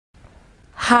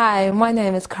Hi, my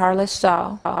name is Carla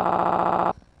Shaw.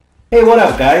 Hey, what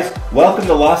up, guys? Welcome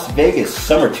to Las Vegas,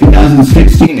 summer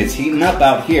 2016. It's heating up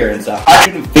out here, and it's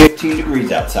 115 degrees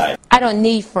outside. I don't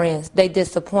need friends. They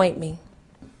disappoint me.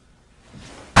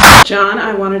 John,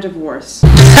 I want a divorce.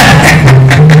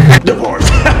 Divorce.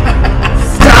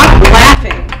 Stop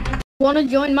laughing. Want to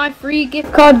join my free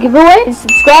gift card giveaway? And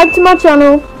subscribe to my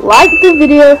channel, like the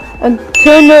video, and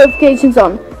turn notifications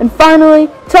on. And finally,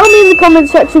 tell me in the comment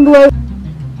section below.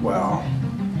 Well,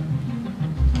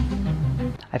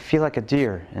 I feel like a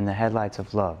deer in the headlights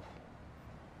of love.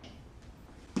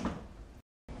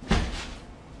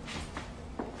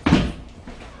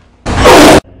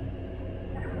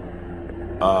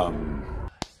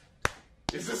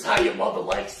 Is this how your mother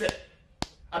likes it?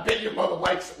 I bet your mother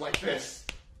likes it like this.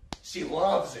 She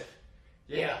loves it.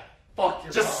 Yeah, fuck your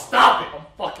mom. Just stop it. I'm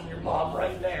fucking your mom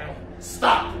right now.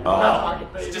 Stop. No,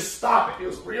 just stop it.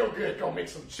 Feels real good. Go make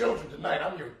some children tonight.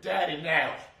 I'm your daddy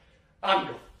now. I'm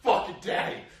your fucking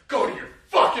daddy. Go to your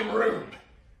fucking room.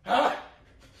 Huh?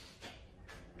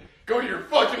 Go to your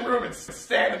fucking room and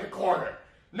stand in the corner.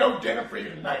 No dinner for you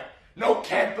tonight. No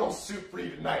Campbell's soup for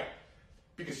you tonight.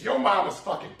 Because your mom is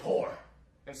fucking poor.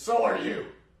 And so are you.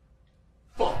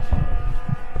 Fuck.